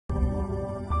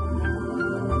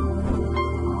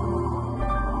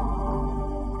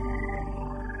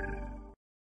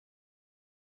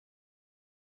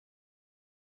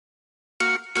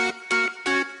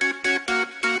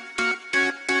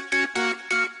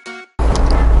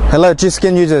Hello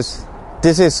G-Scan users,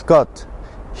 this is Scott.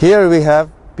 Here we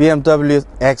have BMW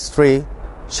X3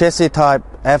 chassis type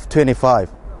F25.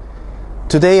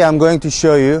 Today I'm going to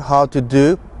show you how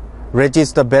to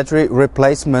register battery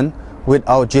replacement with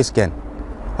our G-Scan.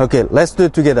 Okay, let's do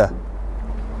it together.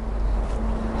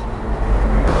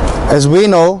 As we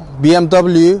know,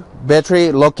 BMW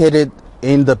battery located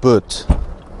in the boot.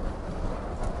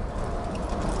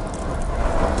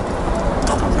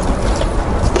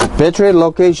 Battery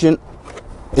location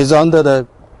is under the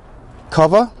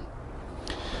cover.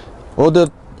 All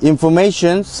the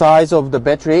information size of the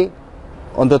battery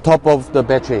on the top of the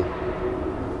battery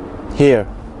here.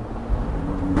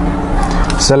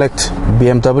 Select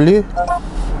BMW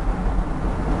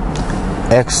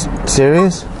X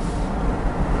series.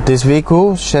 This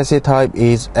vehicle chassis type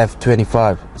is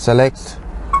F25. Select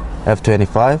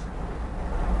F25.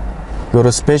 Go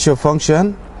to special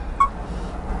function.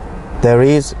 There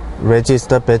is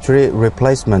register battery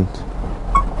replacement.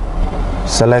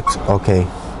 Select OK.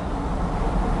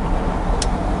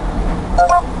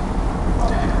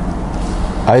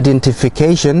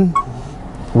 Identification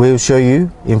will show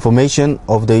you information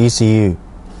of the ECU,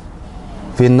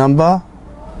 VIN number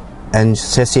and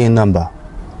chassis number.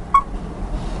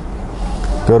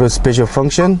 Go to special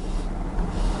function,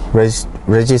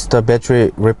 register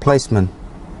battery replacement.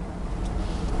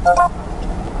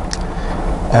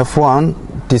 F1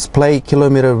 display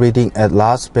kilometer reading at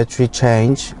last battery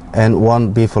change and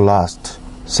 1 before last.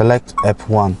 Select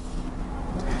F1.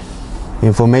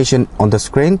 Information on the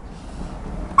screen.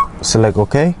 Select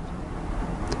OK.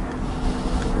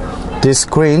 This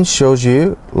screen shows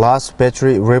you last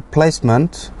battery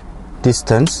replacement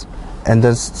distance and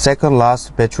the second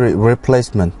last battery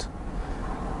replacement.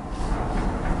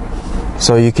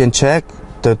 So you can check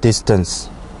the distance.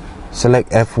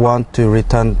 Select F1 to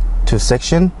return to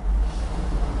section.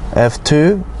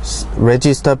 F2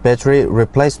 register battery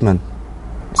replacement.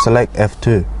 Select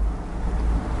F2.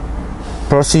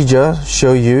 Procedure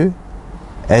show you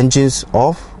engines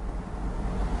off,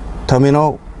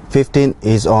 terminal 15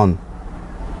 is on,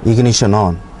 ignition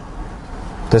on.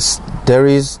 There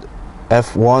is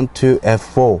F1 to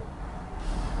F4.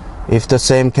 If the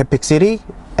same capacity,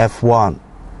 F1.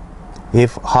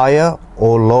 If higher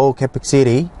or low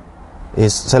capacity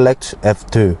is select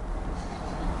F2.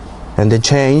 And then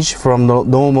change from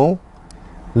normal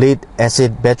lead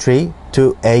acid battery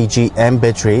to AGM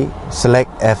battery,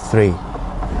 select F3.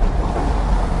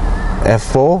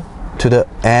 F4 to the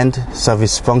end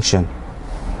service function.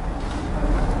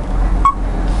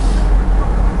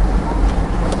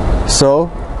 So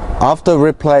after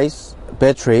replace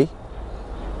battery,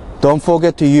 don't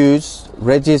forget to use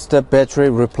register battery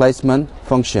replacement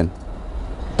function.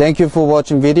 Thank you for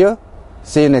watching video.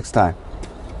 See you next time.